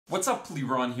What's up,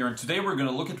 Liron here, and today we're going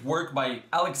to look at work by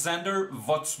Alexander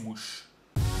Votsmush.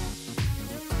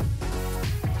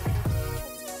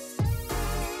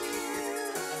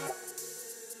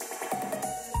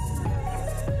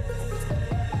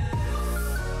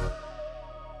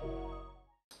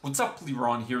 What's up,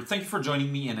 Liron here. Thank you for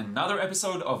joining me in another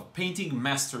episode of Painting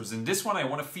Masters. In this one, I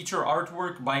want to feature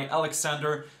artwork by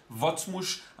Alexander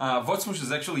Votsmush. Votsmush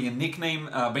is actually a nickname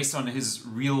based on his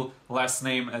real last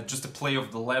name, just a play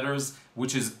of the letters,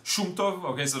 which is Shumtov.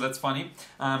 Okay, so that's funny.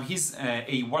 He's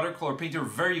a watercolor painter,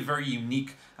 very, very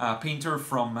unique painter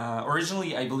from,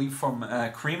 originally, I believe, from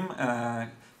Crimea,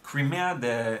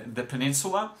 the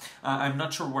peninsula. I'm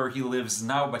not sure where he lives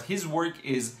now, but his work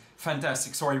is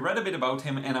fantastic. So I read a bit about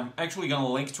him, and I'm actually going to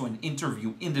link to an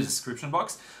interview in the description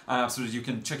box so that you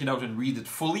can check it out and read it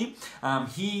fully.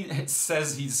 He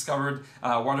says he discovered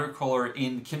watercolor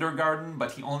in kindergarten,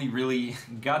 but he only really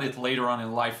got it later on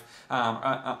in life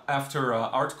after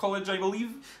art college, I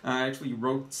believe. I actually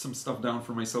wrote some stuff down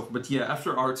for myself, but yeah,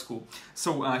 after art school.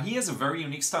 So he has a very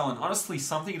unique style, and honestly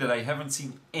something that I haven't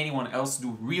seen anyone else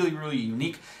do really, really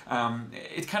unique.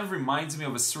 It kind of reminds me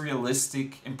of a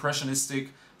surrealistic, impressionistic,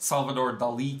 Salvador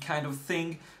Dali kind of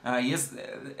thing. He has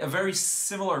a very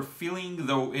similar feeling,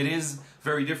 though it is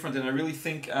very different, and I really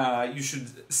think you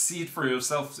should see it for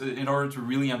yourself in order to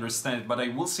really understand it. But I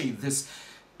will say this,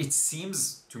 it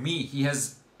seems to me he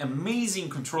has amazing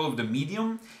control of the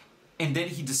medium, and then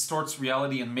he distorts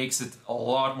reality and makes it a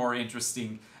lot more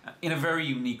interesting in a very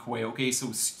unique way, okay? So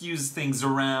skews things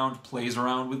around, plays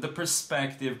around with the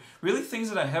perspective, really things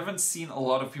that I haven't seen a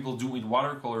lot of people do in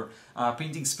watercolor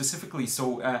painting specifically.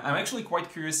 So I'm actually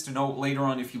quite curious to know later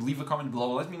on. If you leave a comment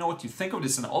below, let me know what you think of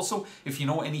this, and also if you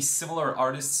know any similar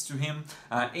artists to him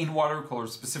in watercolor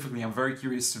specifically. I'm very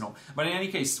curious to know. But in any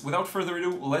case, without further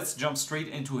ado, let's jump straight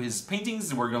into his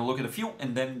paintings. We're going to look at a few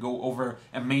and then go over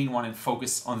a main one and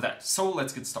focus on that. So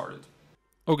let's get started.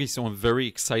 Okay, so I'm very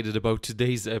excited about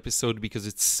today's episode because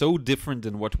it's so different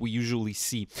than what we usually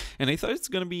see, and I thought it's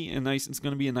gonna be a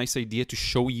nice idea to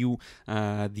show you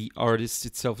the artist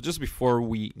itself just before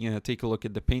we take a look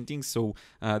at the painting. So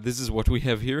this is what we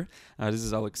have here. This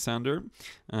is Alexander.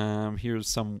 Here's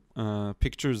some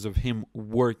pictures of him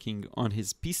working on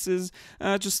his pieces.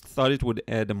 Just thought it would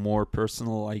add a more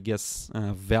personal, I guess,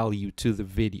 value to the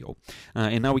video.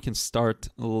 And now we can start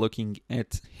looking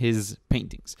at his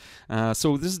paintings.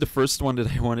 So this is the first one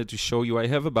that I wanted to show you. I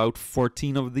have about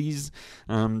 14 of these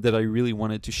that I really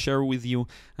wanted to share with you.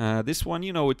 This one,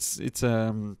 you know, it's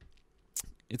kind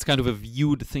of a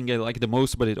viewed thing I like the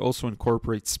most, but it also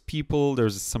incorporates people.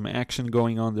 There's some action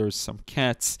going on. There's some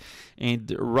cats.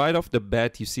 And right off the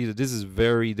bat, you see that this is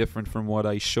very different from what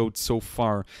I showed so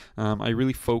far. I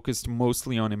really focused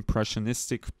mostly on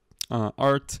impressionistic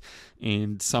art,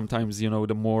 and sometimes, you know,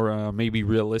 the more maybe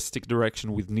realistic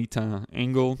direction with Nita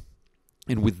angle.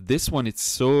 And with this one, it's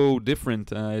so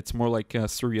different. It's more like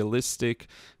surrealistic,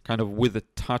 kind of with a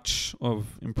touch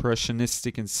of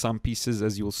impressionistic in some pieces,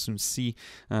 as you'll soon see.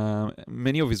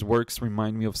 Many of his works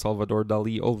remind me of Salvador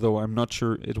Dali, although I'm not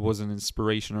sure it was an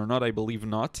inspiration or not. I believe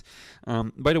not.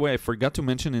 By the way, I forgot to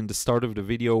mention in the start of the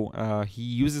video, he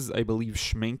uses, I believe,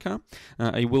 Shmenka.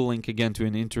 I will link again to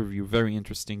an interview, very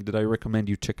interesting, that I recommend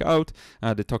you check out,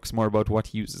 that talks more about what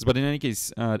he uses. But in any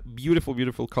case, beautiful,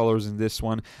 beautiful colors in this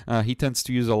one. He tends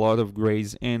to use a lot of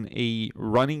grays, and a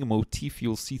running motif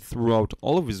you'll see throughout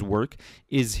all of his work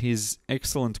is his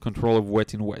excellent control of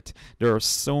wet in wet. There are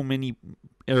so many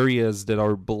areas that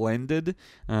are blended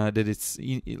that it's,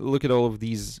 look at all of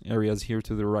these areas here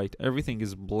to the right. Everything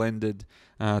is blended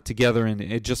together, and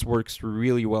it just works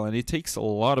really well, and it takes a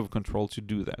lot of control to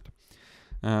do that.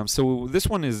 So this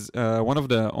one is one of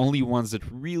the only ones that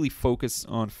really focus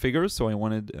on figures, so I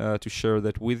wanted to share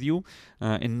that with you.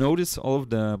 And notice all of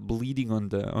the bleeding on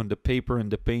the paper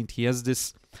and the paint. He has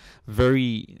this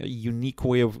very unique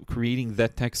way of creating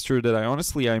that texture that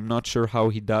I'm not sure how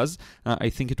he does. I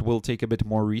think it will take a bit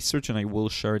more research, and I will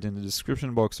share it in the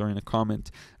description box or in a comment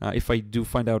if I do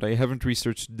find out. I haven't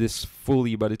researched this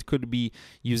fully, but it could be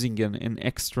using an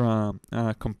extra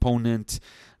component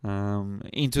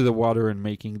into the water and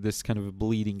making this kind of a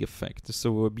bleeding effect.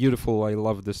 So beautiful. I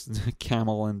love this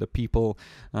camel and the people.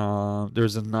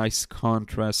 There's a nice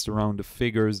contrast around the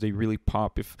figures. They really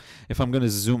pop. If I'm going to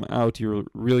zoom out, you're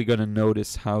really going to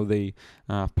notice how they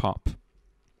pop.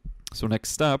 So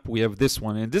next up, we have this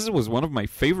one, and this was one of my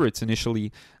favorites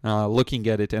initially looking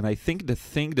at it, and I think the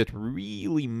thing that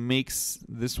really makes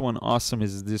this one awesome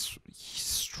is this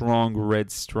strong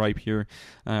red stripe here,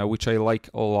 which I like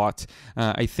a lot.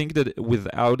 I think that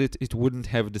without it, it wouldn't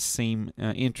have the same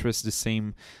interest, the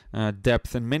same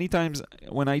depth, and many times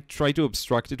when I try to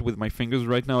abstract it with my fingers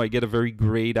right now, I get a very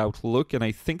grayed out look, and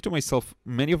I think to myself,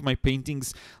 many of my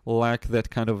paintings lack that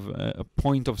kind of a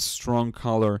point of strong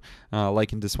color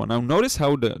like in this one. Now notice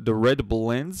how the red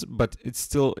blends, but it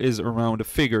still is around the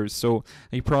figures, so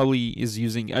he probably is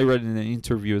using, I read in an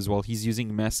interview as well, he's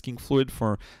using masking fluid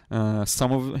for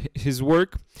some of his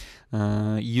work.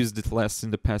 Used it less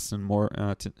in the past and more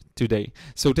today.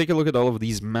 So take a look at all of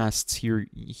these masts here,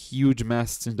 huge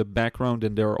masts in the background,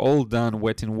 and they're all done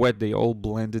wet in wet. They all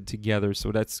blended together,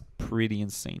 so that's pretty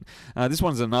insane. This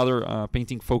one's another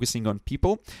painting focusing on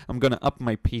people. I'm gonna up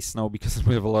my pace now because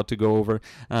we have a lot to go over.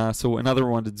 So another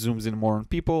one that zooms in more on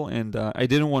people, and I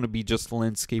didn't want to be just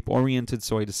landscape oriented,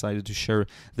 so I decided to share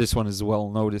this one as well.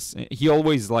 Notice he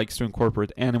always likes to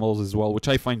incorporate animals as well, which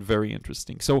I find very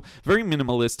interesting. So very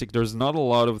minimalistic. There's not a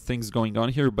lot of things going on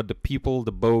here, but the people,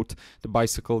 the boat, the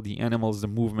bicycle, the animals, the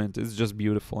movement is just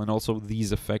beautiful, and also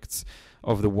these effects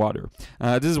of the water.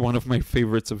 This is one of my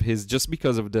favorites of his, just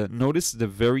because of notice the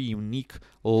very unique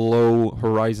low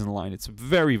horizon line. It's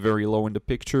very, very low in the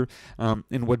picture,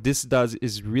 and what this does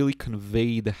is really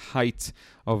convey the height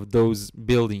of those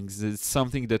buildings. It's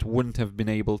something that wouldn't have been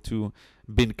able to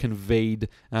been conveyed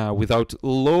without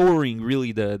lowering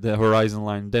really the horizon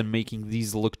line, then making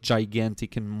these look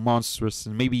gigantic and monstrous,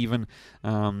 and maybe even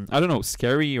I don't know,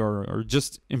 scary or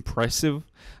just impressive.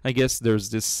 I guess there's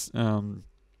this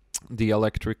the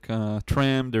electric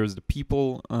tram, there's the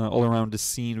people all around the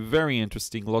scene. Very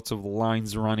interesting, lots of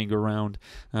lines running around,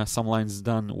 some lines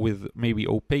done with maybe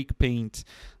opaque paint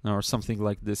or something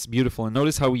like this. Beautiful. And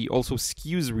notice how he also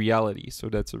skews reality, so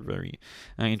that's a very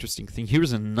interesting thing.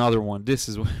 Here's another one. This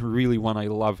is really one I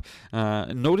love.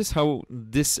 Notice how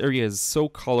this area is so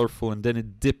colorful, and then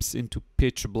it dips into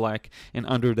pitch black, and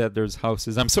under that there's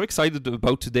houses. I'm so excited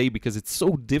about today because it's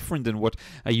so different than what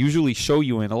I usually show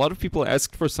you, and a lot of people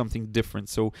asked for something different,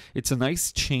 so it's a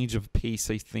nice change of pace,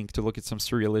 I think, to look at some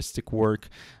surrealistic work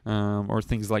or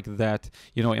things like that,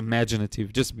 you know,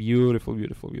 imaginative, just beautiful,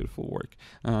 beautiful, beautiful work.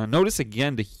 Notice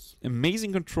again the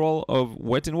amazing control of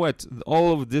wet and wet.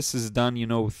 All of this is done, you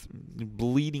know,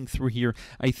 bleeding through here.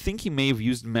 I think he may have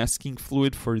used masking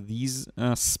fluid for these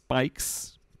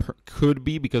spikes. Could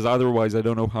be, because otherwise I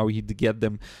don't know how he'd get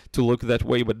them to look that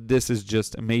way, but this is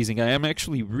just amazing. I am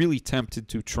actually really tempted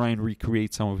to try and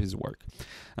recreate some of his work.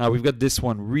 We've got this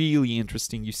one, really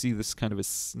interesting. You see this kind of a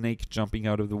snake jumping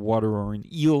out of the water, or an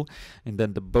eel, and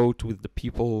then the boat with the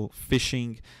people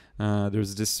fishing.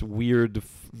 There's this weird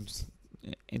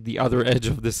the other edge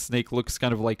of the snake looks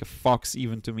kind of like a fox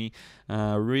even to me.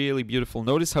 Really beautiful.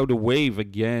 Notice how the wave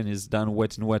again is done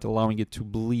wet and wet, allowing it to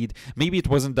bleed. Maybe it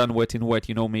wasn't done wet and wet,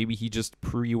 you know, maybe he just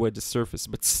pre-wet the surface,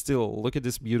 but still, look at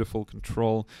this beautiful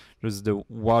control. There's the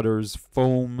water's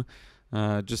foam.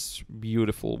 Just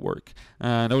beautiful work.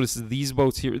 Notice these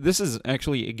boats here. This is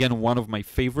actually, again, one of my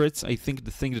favorites. I think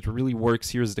the thing that really works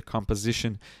here is the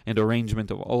composition and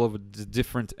arrangement of all of the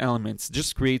different elements.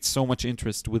 Just creates so much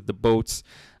interest with the boats.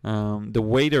 The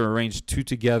way they're arranged, two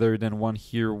together, then one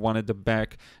here, one at the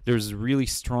back. There's a really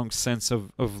strong sense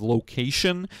of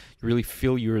location. You really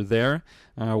feel you're there,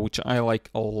 which I like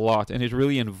a lot. And it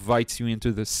really invites you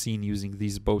into the scene using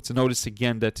these boats. And notice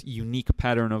again that unique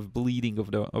pattern of bleeding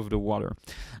of the water.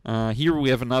 Here we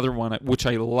have another one, which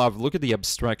I love. Look at the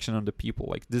abstraction on the people.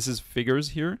 Like, this is figures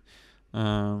here.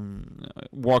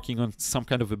 Walking on some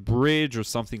kind of a bridge or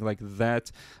something like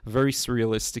that. Very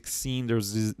surrealistic scene.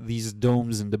 There's these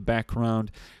domes in the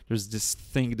background. There's this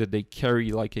thing that they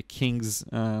carry like a king's,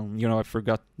 you know, I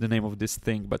forgot the name of this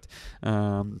thing, but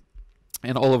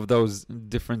and all of those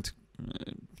different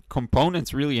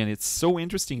components really, and it's so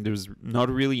interesting. There's not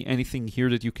really anything here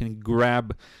that you can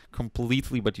grab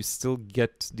completely, but you still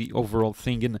get the overall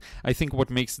thing. And I think what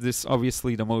makes this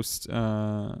obviously the most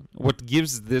what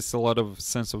gives this a lot of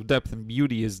sense of depth and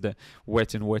beauty is the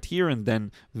wet and wet here, and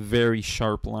then very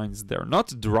sharp lines there.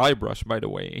 Not dry brush, by the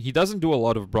way. He doesn't do a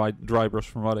lot of dry brush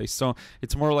from what I saw.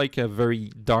 It's more like a very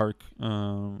dark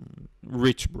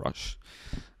rich brush.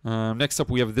 Next up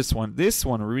we have this one. This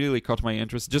one really caught my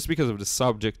interest just because of the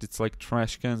subject. It's like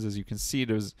trash cans, as you can see.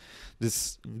 There's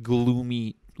this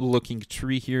gloomy looking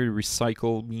tree here,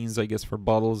 recycle beans, I guess, for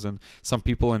bottles, and some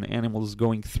people and animals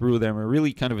going through them. A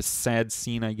really kind of a sad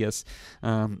scene, I guess,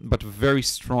 but very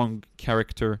strong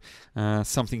character,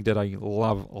 something that I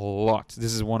love a lot.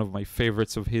 This is one of my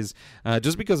favorites of his,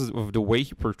 just because of the way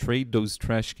he portrayed those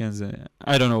trash cans.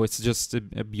 I don't know, it's just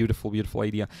a beautiful, beautiful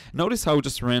idea. Notice how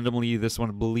just randomly this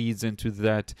one bleeds into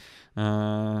that.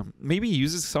 Maybe he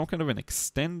uses some kind of an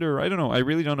extender. I don't know. I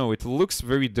really don't know. It looks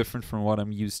very different from what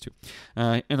I'm used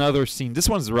to. Another scene. This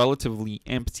one's relatively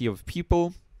empty of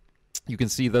people. You can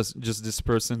see this, just this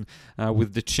person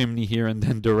with the chimney here, and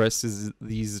then the rest is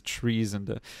these trees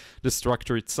and the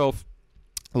structure itself.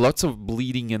 Lots of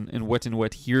bleeding and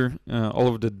wet here. All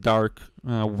of the dark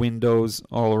windows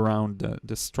all around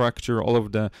the structure. All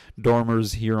of the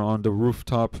dormers here on the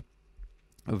rooftop.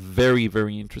 A very,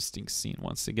 very interesting scene.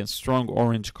 Once again, strong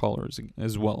orange colors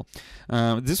as well.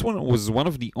 This one was one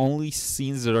of the only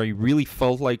scenes that I really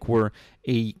felt like were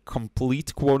a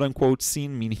complete quote-unquote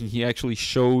scene, meaning he actually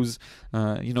shows,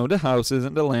 the houses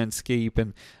and the landscape,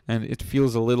 and it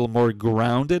feels a little more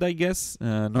grounded, I guess.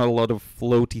 Not a lot of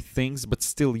floaty things, but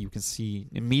still you can see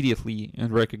immediately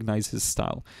and recognize his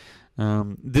style.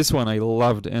 This one I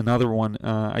loved. Another one,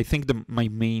 I think my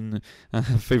main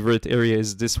favorite area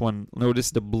is this one.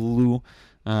 Notice the blue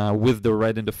with the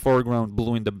red in the foreground,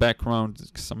 blue in the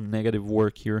background, some negative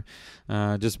work here,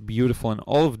 just beautiful, and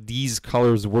all of these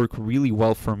colors work really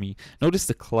well for me. Notice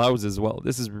the clouds as well.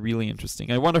 This is really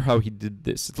interesting. I wonder how he did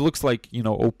this. It looks like,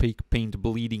 opaque paint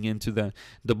bleeding into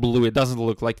the blue. It doesn't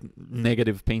look like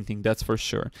negative painting, that's for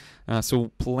sure.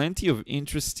 So plenty of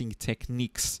interesting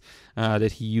techniques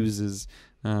that he uses.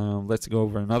 Let's go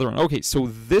over another one. Okay, so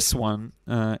this one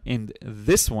and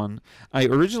this one, I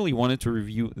originally wanted to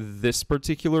review this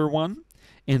particular one,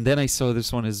 and then I saw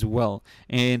this one as well,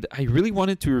 and I really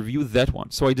wanted to review that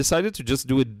one, so I decided to just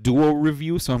do a duo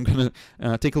review. So I'm gonna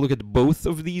take a look at both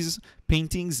of these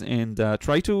paintings and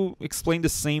try to explain the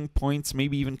same points,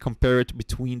 maybe even compare it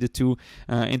between the two,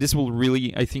 and this will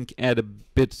really, I think, add a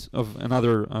bit of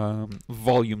another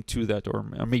volume to that, or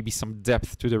maybe some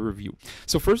depth to the review.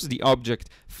 So first, the object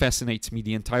fascinates me.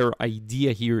 The entire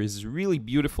idea here is really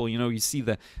beautiful. You see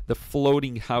the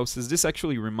floating houses. This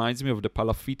actually reminds me of the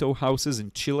Palafito houses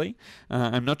in Chile.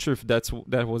 I'm not sure if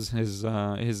that was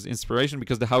his inspiration,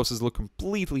 because the houses look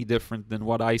completely different than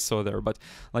what I saw there, but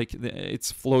like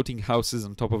it's floating houses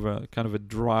on top of a kind of a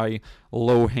dry,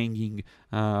 low-hanging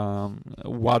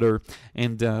water,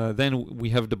 and then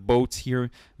we have the boats here.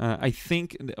 I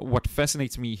think what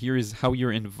fascinates me here is how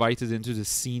you're invited into the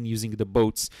scene using the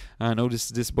boats. Notice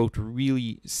this boat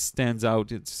really stands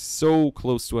out. It's so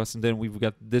close to us, and then we've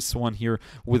got this one here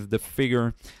with the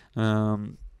figure.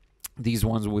 These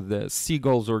ones with the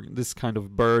seagulls or this kind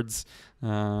of birds.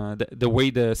 The way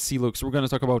the sea looks, we're going to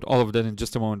talk about all of that in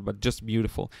just a moment, but just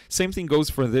beautiful. Same thing goes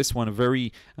for this one. A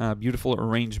very beautiful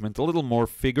arrangement. A little more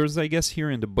figures, I guess,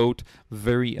 here in the boat.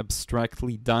 Very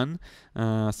abstractly done.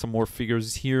 Some more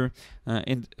figures here.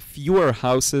 And fewer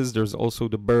houses. There's also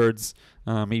the birds.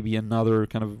 Maybe another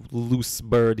kind of loose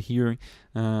bird here.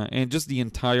 And just the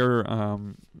entire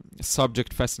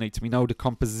subject fascinates me. Now, the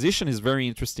composition is very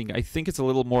interesting. I think it's a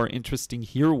little more interesting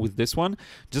here with this one,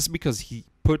 just because he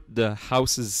put the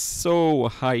houses so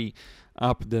high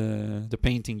up. The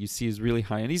painting you see is really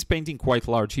high, and he's painting quite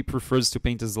large. He prefers to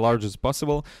paint as large as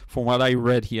possible. From what I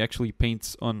read, he actually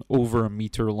paints on over 1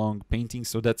 meter long painting,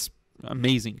 so that's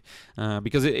amazing,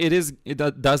 because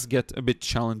it does get a bit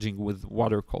challenging with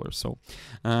watercolor. So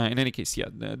in any case, yeah,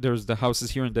 there's the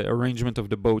houses here, and the arrangement of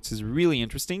the boats is really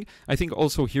interesting. I think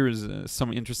also here is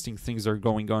some interesting things are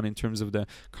going on in terms of the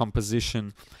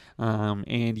composition,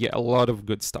 and yeah, a lot of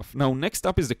good stuff. Now, next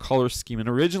up is the color scheme, and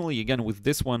originally, again, with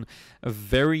this one, a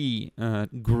very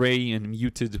gray and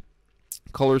muted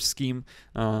color scheme,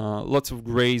 lots of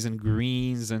grays and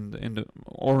greens and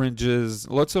oranges,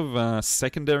 lots of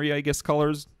secondary, I guess,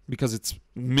 colors, because it's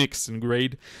mixed and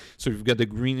grayed. So you've got the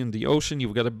green in the ocean,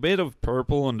 you've got a bit of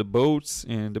purple on the boats,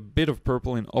 and a bit of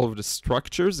purple in all of the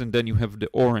structures, and then you have the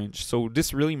orange. So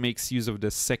this really makes use of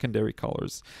the secondary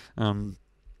colors.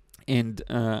 And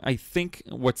I think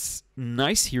what's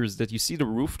nice here is that you see the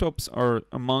rooftops are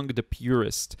among the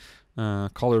purest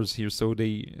colors here, so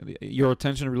your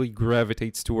attention really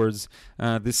gravitates towards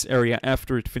this area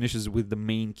after it finishes with the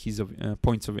main keys of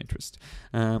points of interest.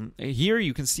 Here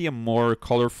you can see a more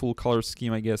colorful color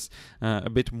scheme, I guess, a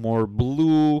bit more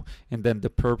blue, and then the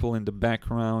purple in the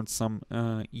background, some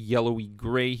yellowy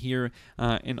gray here,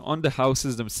 and on the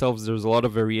houses themselves there's a lot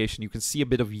of variation. You can see a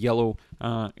bit of yellow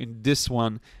in this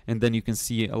one, and then you can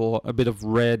see a bit of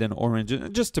red and orange,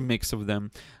 just a mix of them.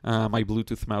 My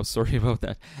Bluetooth mouse, sorry about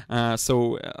that.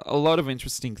 So a lot of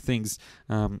interesting things.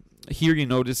 Here you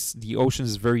notice the ocean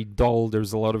is very dull.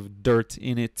 There's a lot of dirt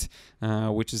in it,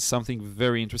 which is something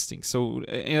very interesting. So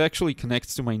it actually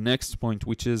connects to my next point,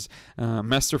 which is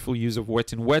masterful use of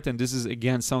wet in wet. And this is,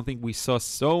 again, something we saw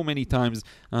so many times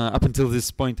up until this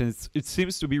point. And it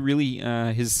seems to be really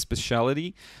his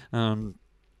specialty.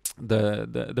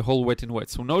 The whole wet in wet.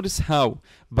 So notice how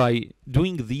by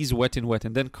doing these wet in wet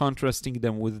and then contrasting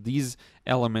them with these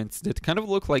elements that kind of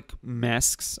look like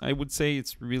masks, I would say.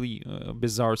 It's really a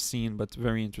bizarre scene, but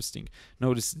very interesting.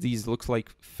 Notice these look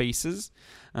like faces,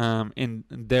 and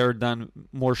they're done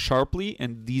more sharply,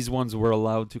 and these ones were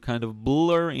allowed to kind of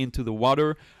blur into the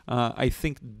water. I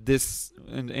think this,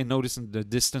 and notice in the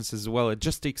distance as well, it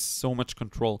just takes so much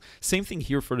control. Same thing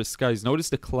here for the skies. Notice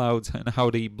the clouds and how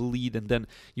they bleed, and then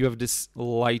you have this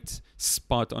light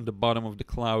spot on the bottom of the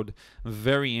cloud.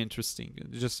 Very interesting.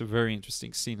 Just a very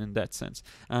interesting scene in that sense.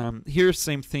 Here,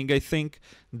 same thing. I think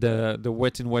the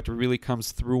wet in wet really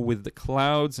comes through with the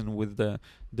clouds and with the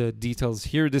details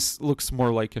here. This looks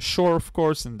more like a shore, of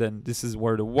course, and then this is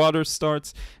where the water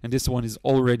starts, and this one is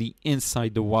already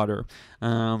inside the water.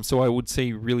 So I would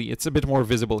say really it's a bit more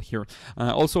visible here.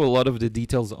 Also, a lot of the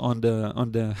details on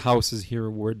the houses here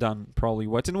were done probably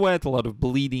wet and wet. A lot of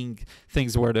bleeding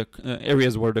things where the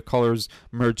areas where the colors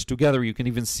merge together. You can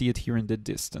even see it here in the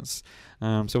distance.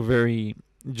 So very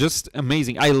just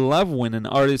amazing. I love when an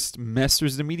artist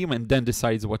masters the medium and then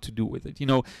decides what to do with it, you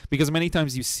know, because many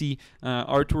times you see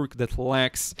artwork that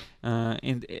lacks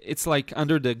and it's like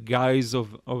under the guise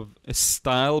of a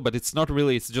style, but it's not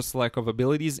really, it's just lack of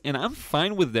abilities, and I'm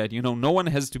fine with that. You know, no one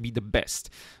has to be the best,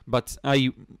 but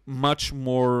I much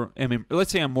more am,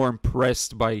 let's say I'm more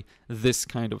impressed by this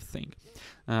kind of thing.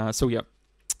 So yeah.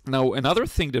 Now, another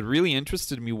thing that really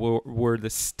interested me were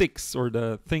the sticks, or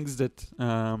the things that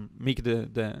make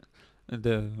the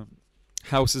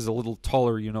houses a little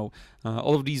taller, you know.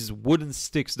 All of these wooden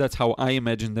sticks, that's how I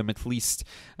imagine them at least.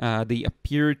 They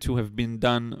appear to have been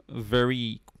done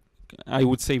very, I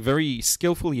would say, very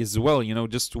skillfully as well, you know,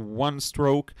 just one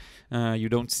stroke. You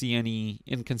don't see any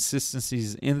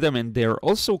inconsistencies in them, and they're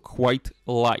also quite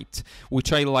light,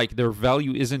 which I like. Their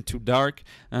value isn't too dark.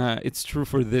 It's true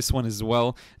for this one as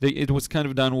well. It was kind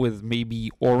of done with maybe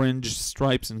orange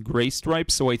stripes and gray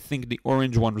stripes, so I think the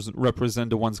orange ones represent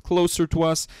the ones closer to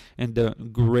us, and the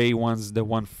gray ones the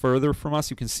one further from us.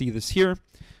 You can see this here.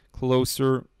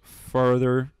 Closer,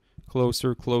 further,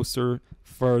 closer, closer,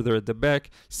 further at the back.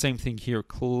 Same thing here.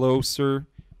 Closer,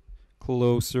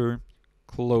 closer,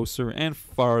 closer, and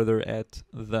farther at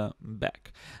the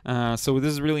back. So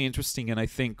this is really interesting, and I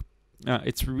think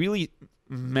it's really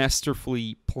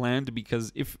masterfully planned,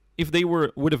 because if they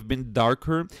would have been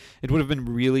darker, it would have been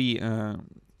really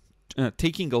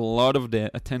taking a lot of the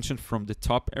attention from the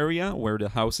top area where the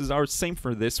houses are. Same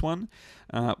for this one,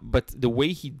 but the way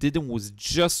he did them was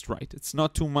just right. It's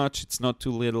not too much, it's not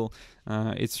too little.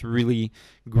 It's really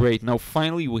great. Now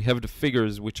finally we have the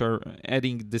figures, which are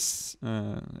adding this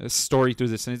story to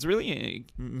this, and it's really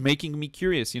making me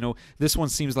curious. You know, this one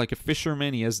seems like a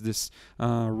fisherman. He has this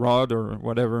rod or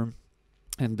whatever,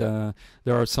 and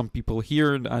there are some people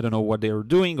here. I don't know what they are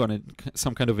doing on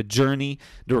some kind of a journey.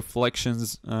 The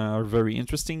reflections are very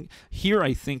interesting. Here,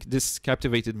 I think this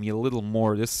captivated me a little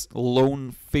more. This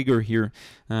lone figure here,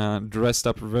 dressed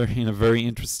up in a very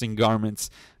interesting garments.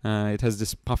 It has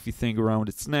this puffy thing around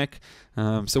its neck.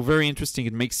 So very interesting.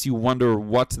 It makes you wonder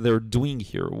what they're doing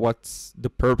here. What's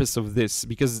the purpose of this?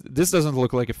 Because this doesn't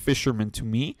look like a fisherman to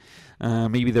me.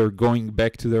 Maybe they're going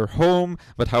back to their home,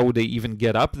 but how would they even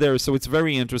get up there? So it's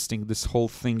very interesting, this whole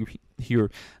thing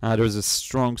here. There's a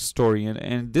strong story,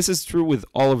 and this is true with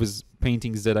all of his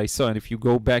paintings that I saw. And if you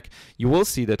go back, you will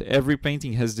see that every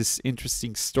painting has this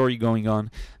interesting story going on,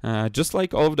 just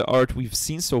like all of the art we've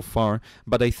seen so far.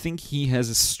 But I think he has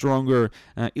a stronger,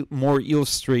 more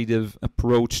illustrative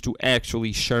approach to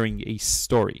actually sharing a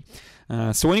story.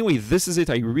 So anyway, this is it.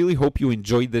 I really hope you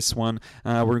enjoyed this one.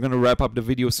 We're going to wrap up the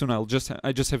video soon. I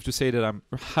just have to say that I'm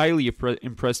highly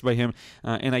impressed by him,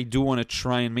 and I do want to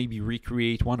try and maybe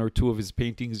recreate one or two of his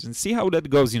paintings and see how that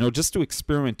goes, you know, just to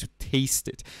experiment, to taste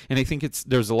it. And I think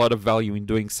there's a lot of value in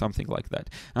doing something like that.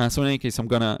 So in any case, I'm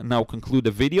going to now conclude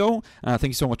the video. Thank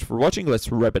you so much for watching.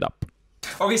 Let's wrap it up.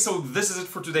 Okay, so this is it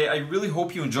for today. I really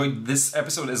hope you enjoyed this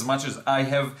episode as much as I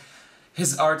have.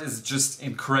 His art is just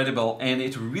incredible, and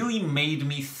it really made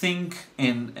me think,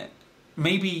 and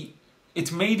maybe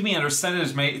it made me understand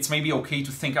that it's maybe okay to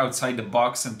think outside the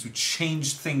box and to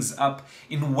change things up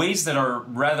in ways that are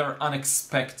rather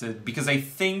unexpected, because I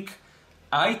think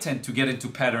I tend to get into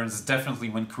patterns definitely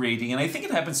when creating, and I think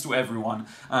it happens to everyone.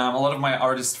 A lot of my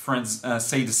artist friends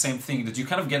say the same thing, that you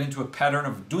kind of get into a pattern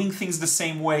of doing things the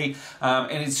same way,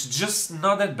 and it's just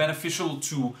not that beneficial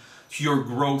to your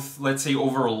growth, let's say,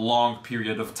 over a long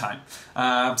period of time.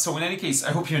 So in any case,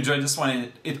 I hope you enjoyed this one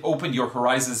and it opened your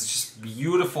horizons. It's just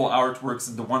beautiful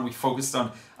artworks, the one we focused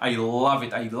on. I love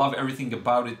it. I love everything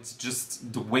about it.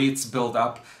 Just the way it's built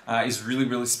up is really,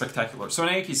 really spectacular. So in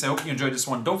any case, I hope you enjoyed this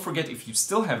one. Don't forget, if you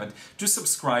still haven't, to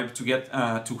subscribe, to get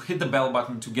to hit the bell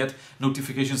button to get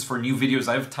notifications for new videos.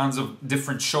 I have tons of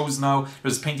different shows now.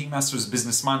 There's Painting Masters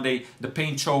Business Monday, the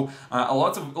Paint Show, a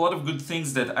lot of good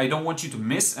things that I don't want you to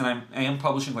miss. And I am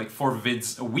publishing like 4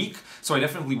 vids a week, so I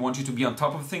definitely want you to be on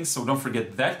top of things. So don't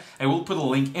forget that. I will put a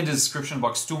link in the description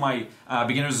box to my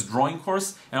beginner's drawing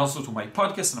course, and also to my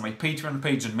podcast and my Patreon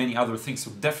page and many other things,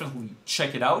 so definitely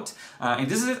check it out. And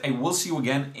this is it. I will see you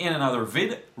again in another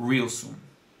vid real soon.